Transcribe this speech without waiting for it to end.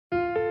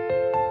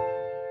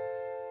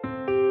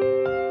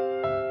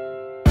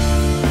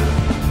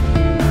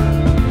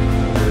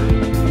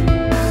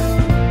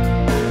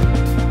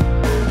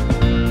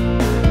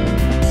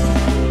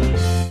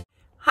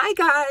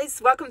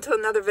welcome to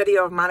another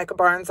video of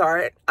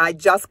Monicabarnesart. I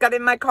just got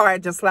in my car, I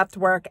just left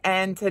work,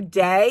 and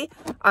today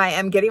I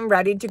am getting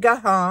ready to go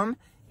home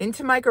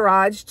into my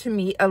garage to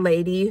meet a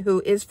lady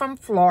who is from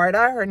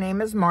Florida. Her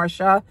name is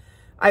Marsha.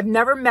 I've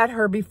never met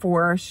her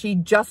before. She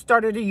just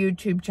started a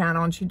YouTube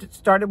channel and she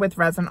started with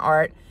Resin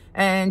Art,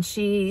 and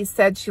she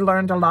said she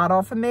learned a lot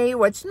off of me,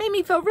 which made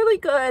me feel really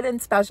good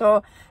and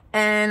special.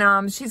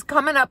 And she's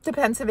coming up to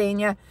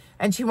Pennsylvania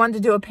and she wanted to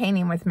do a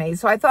painting with me.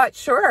 So I thought,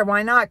 sure,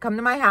 why not? Come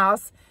to my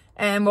house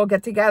and we'll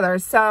get together.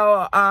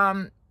 So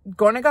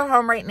going to go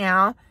home right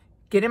now,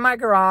 get in my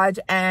garage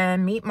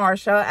and meet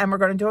Marsha, and we're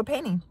going to do a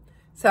painting.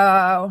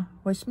 So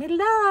wish me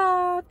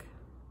luck.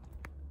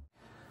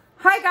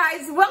 Hi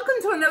guys, welcome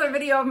to another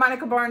video of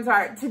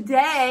Monicabarnesart.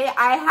 Today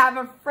I have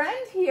a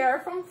friend here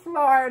from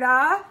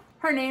Florida.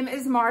 Her name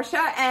is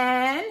Marsha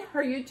and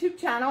her YouTube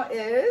channel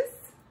is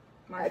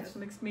Marsha's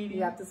Mixed Media.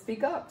 You have to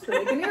speak up so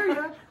they can hear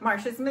you.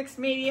 Marsha's Mixed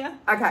Media.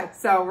 Okay,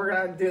 so we're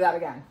going to do that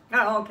again.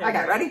 Oh, okay.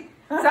 Okay, ready?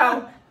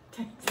 So,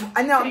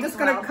 I know, I'm just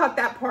going to cut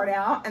that part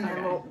out and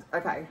then we'll,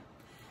 okay.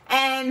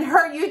 And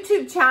her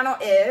YouTube channel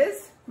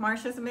is?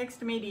 Marsha's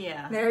Mixed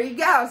Media. There you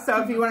go.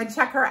 So if you want to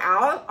check her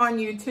out on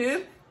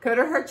YouTube, go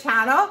to her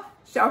channel,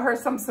 show her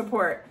some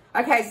support.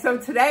 Okay, so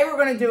today we're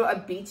going to do a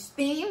beach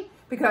theme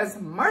because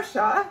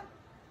Marsha,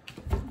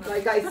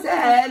 like I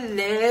said,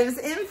 lives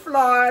in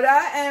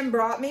Florida and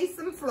brought me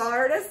some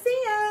Florida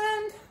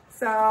sand.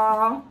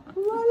 So,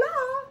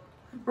 voila.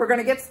 We're going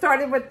to get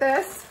started with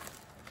this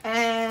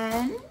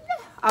and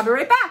I'll be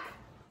right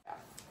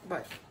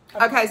back.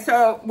 Okay,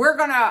 so we're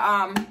going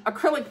to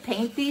acrylic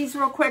paint these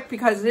real quick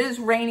because it is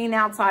raining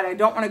outside. I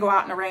don't want to go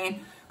out in the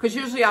rain because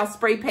usually I'll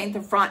spray paint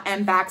the front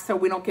and back so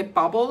we don't get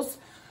bubbles.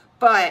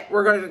 But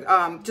we're going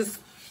to just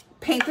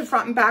paint the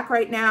front and back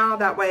right now.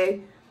 That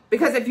way,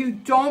 because if you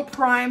don't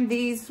prime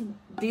these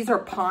are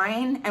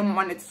pine, and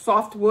when it's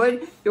soft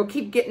wood, you'll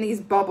keep getting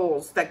these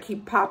bubbles that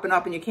keep popping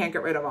up and you can't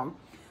get rid of them.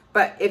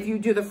 But if you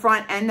do the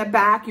front and the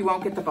back, you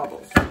won't get the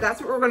bubbles.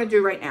 That's what we're going to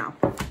do right now.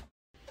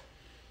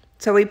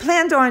 So we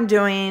planned on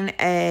doing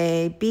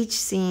a beach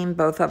scene,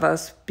 both of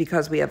us,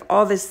 because we have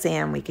all this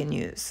sand we can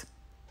use.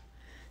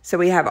 So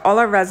we have all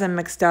our resin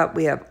mixed up,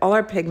 we have all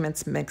our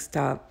pigments mixed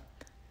up,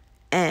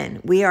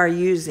 and we are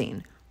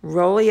using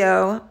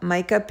Rolio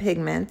Mica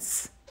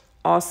pigments,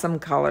 awesome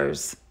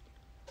colors.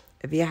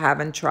 If you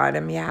haven't tried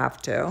them, you have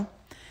to.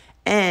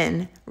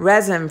 And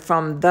resin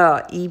from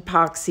the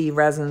Epoxy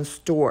resin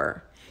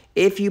store.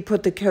 If you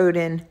put the code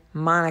in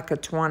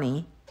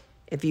Monica20,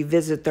 if you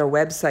visit their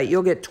website,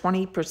 you'll get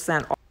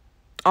 20%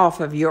 off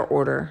of your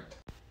order.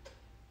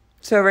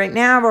 So right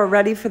now we're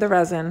ready for the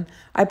resin.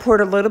 I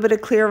poured a little bit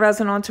of clear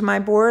resin onto my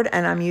board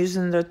and I'm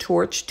using the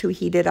torch to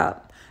heat it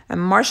up.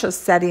 And Marsha's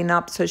setting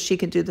up so she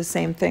can do the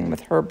same thing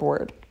with her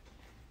board.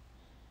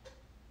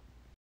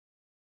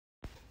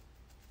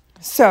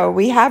 So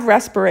we have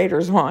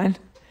respirators on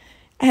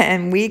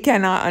and we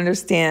cannot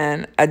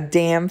understand a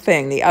damn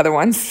thing the other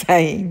one's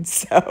saying.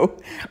 So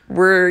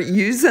we're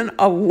using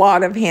a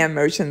lot of hand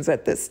motions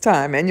at this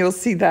time, and you'll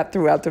see that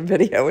throughout the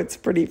video. It's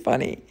pretty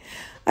funny.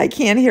 I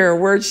can't hear a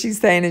word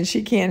she's saying and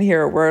she can't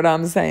hear a word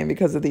I'm saying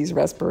because of these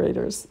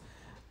respirators.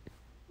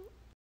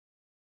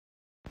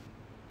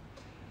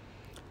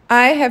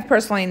 I have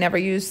personally never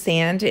used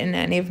sand in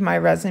any of my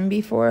resin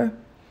before.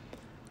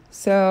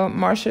 So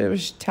Marsha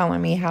was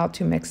telling me how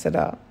to mix it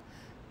up.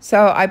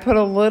 So I put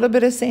a little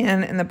bit of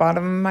sand in the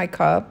bottom of my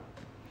cup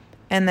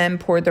and then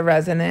poured the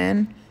resin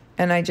in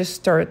and I just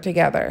stir it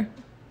together.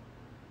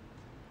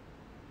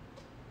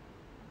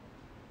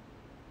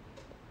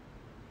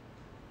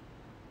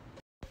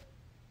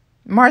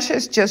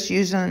 Marsha's just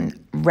using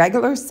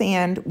regular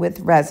sand with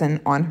resin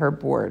on her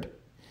board.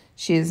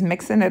 She is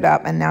mixing it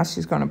up and now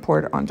she's going to pour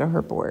it onto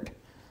her board.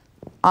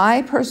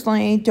 I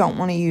personally don't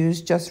want to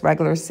use just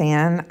regular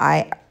sand.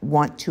 I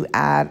want to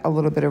add a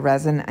little bit of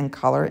resin and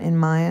color in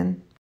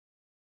mine.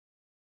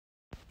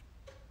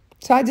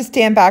 So I just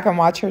stand back and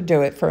watch her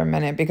do it for a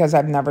minute because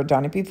I've never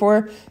done it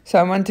before. So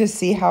I wanted to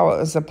see how it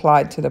was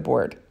applied to the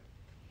board.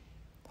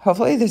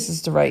 Hopefully this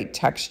is the right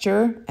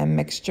texture and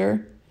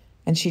mixture.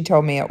 And she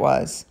told me it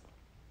was.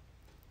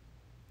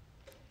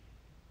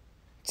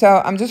 So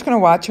I'm just going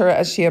to watch her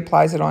as she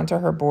applies it onto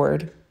her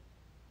board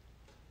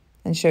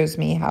and shows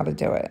me how to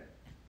do it.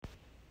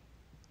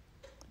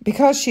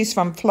 Because she's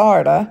from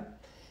Florida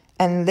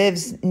and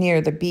lives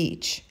near the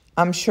beach,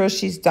 I'm sure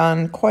she's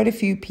done quite a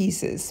few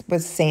pieces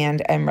with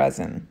sand and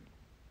resin.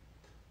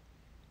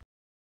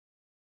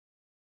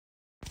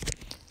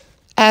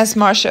 As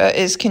Marsha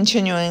is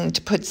continuing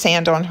to put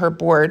sand on her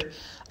board,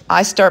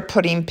 I start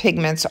putting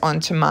pigments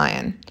onto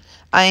mine.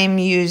 I am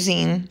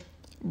using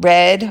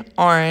red,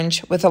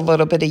 orange with a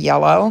little bit of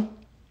yellow.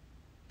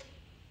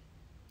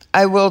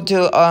 I will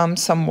do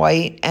some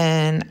white,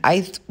 and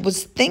I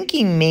was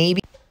thinking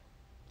maybe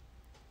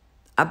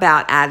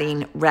about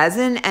adding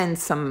resin and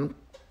some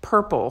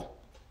purple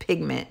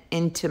pigment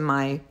into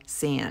my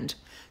sand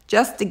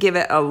just to give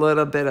it a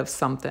little bit of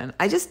something.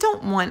 I just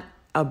don't want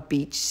a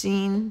beach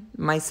scene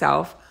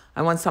myself.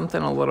 I want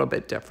something a little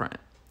bit different.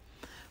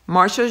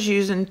 Marsha's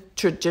using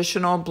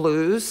traditional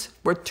blues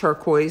with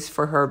turquoise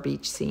for her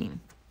beach scene.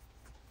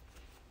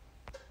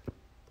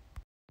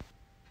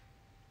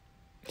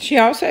 She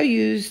also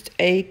used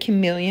a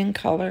chameleon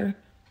color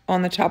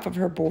on the top of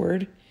her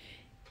board.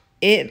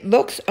 It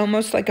looks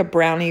almost like a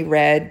brownie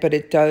red, but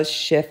it does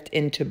shift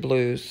into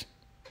blues.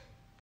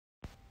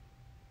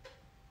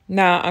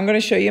 Now I'm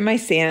going to show you my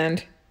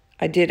sand.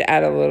 I did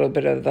add a little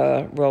bit of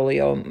the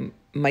Rolio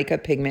Mica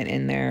pigment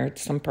in there,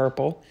 some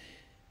purple.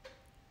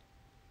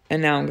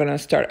 And now I'm going to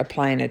start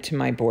applying it to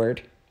my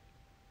board.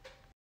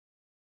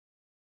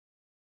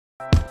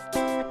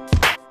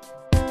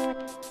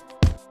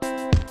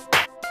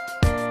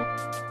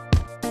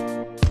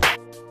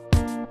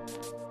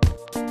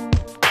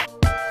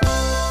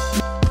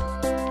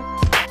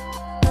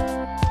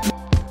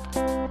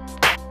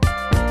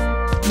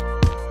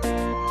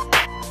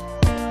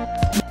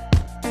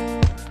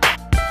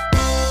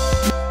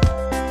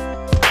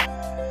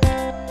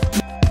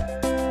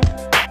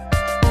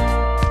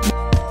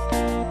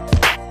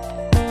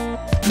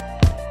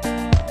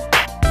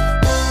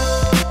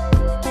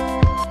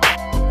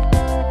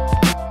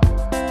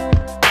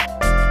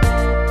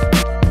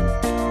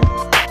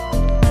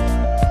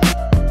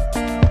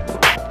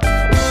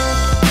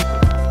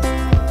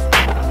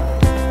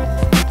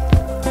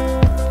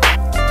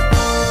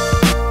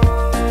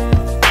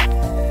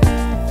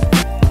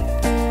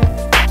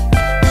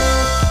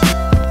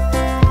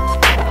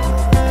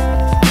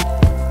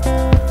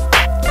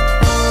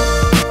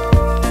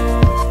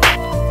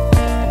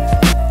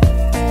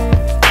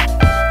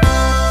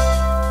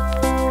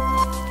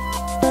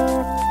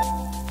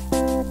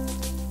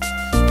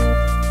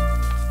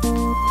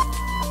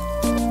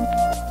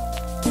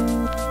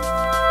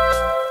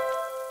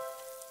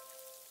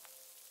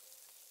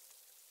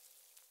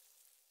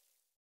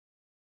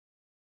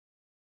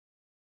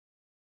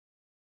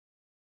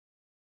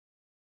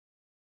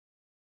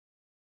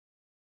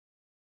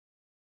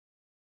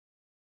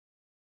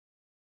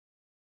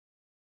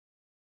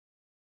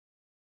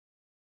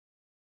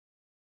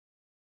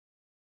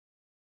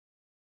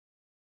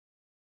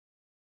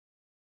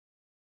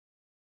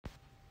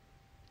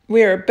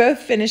 We are both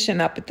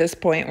finishing up at this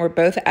point. We're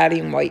both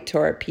adding white to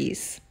our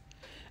piece.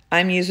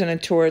 I'm using a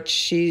torch,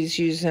 she's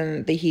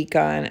using the heat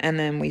gun, and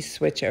then we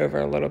switch over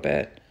a little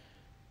bit.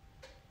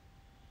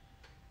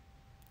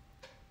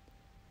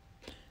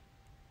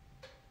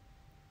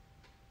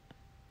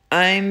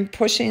 I'm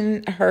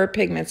pushing her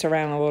pigments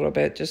around a little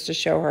bit just to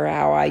show her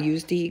how I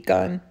use the heat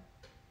gun.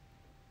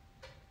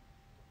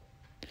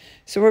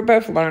 So we're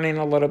both learning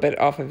a little bit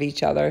off of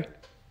each other.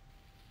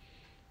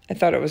 I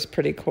thought it was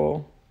pretty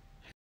cool.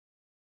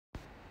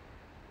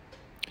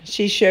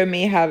 She showed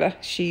me how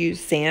she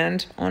used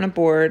sand on a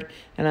board,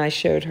 and I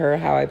showed her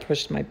how I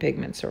pushed my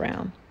pigments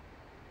around.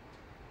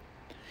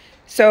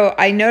 So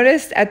I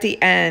noticed at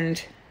the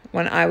end,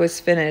 when I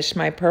was finished,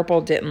 my purple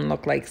didn't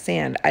look like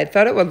sand. I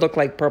thought it would look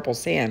like purple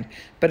sand,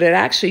 but it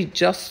actually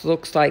just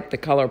looks like the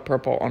color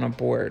purple on a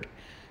board.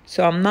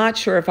 So I'm not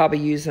sure if I'll be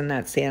using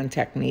that sand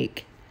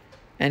technique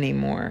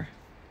anymore.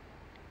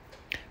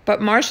 But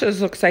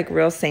Marsha's looks like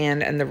real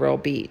sand and the real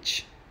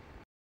beach.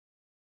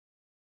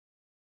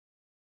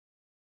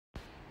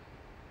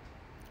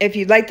 If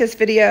you like this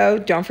video,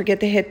 don't forget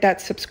to hit that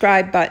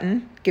subscribe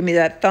button, give me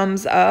that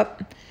thumbs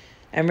up,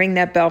 and ring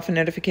that bell for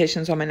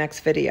notifications on my next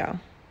video.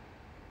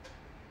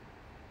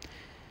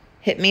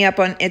 Hit me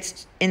up on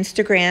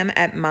Instagram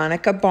at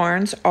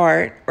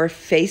Monicabarnesart or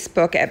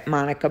Facebook at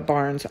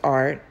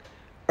Monicabarnesart.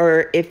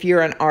 Or if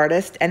you're an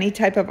artist, any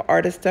type of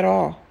artist at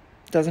all,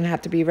 doesn't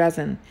have to be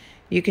resin,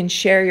 you can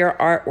share your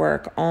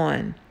artwork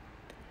on.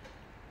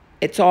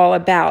 It's all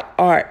about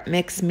art,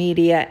 mixed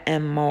media,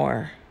 and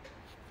more.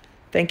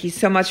 Thank you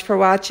so much for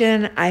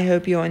watching. I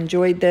hope you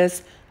enjoyed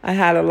this. I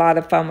had a lot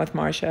of fun with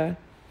Marsha.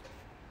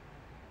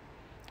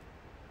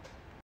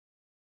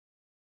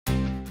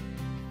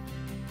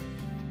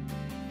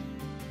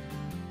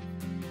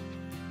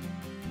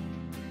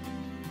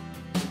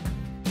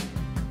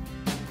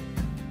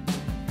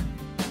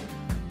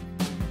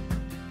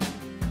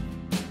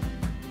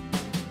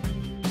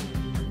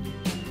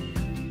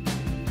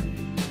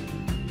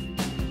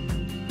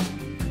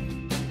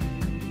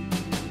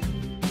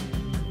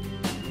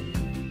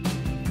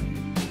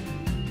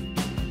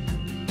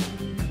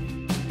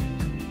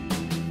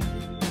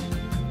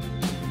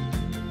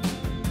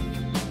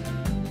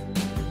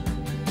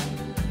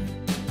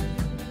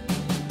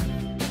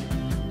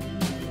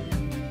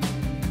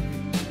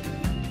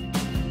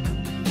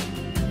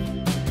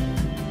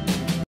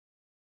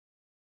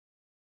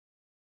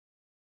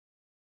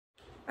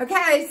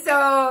 Okay,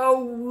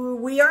 so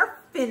we are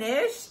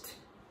finished.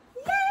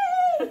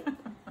 Yay!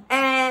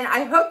 And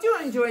I hope you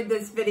enjoyed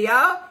this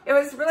video. It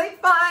was really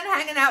fun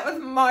hanging out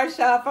with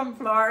Marsha from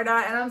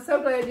Florida, and I'm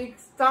so glad you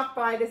stopped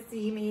by to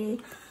see me.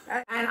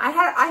 And I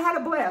had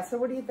a blast, so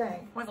what do you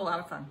think? It was a lot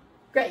of fun.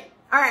 Great.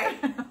 All right.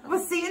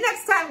 We'll see you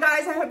next time,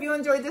 guys. I hope you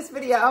enjoyed this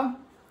video.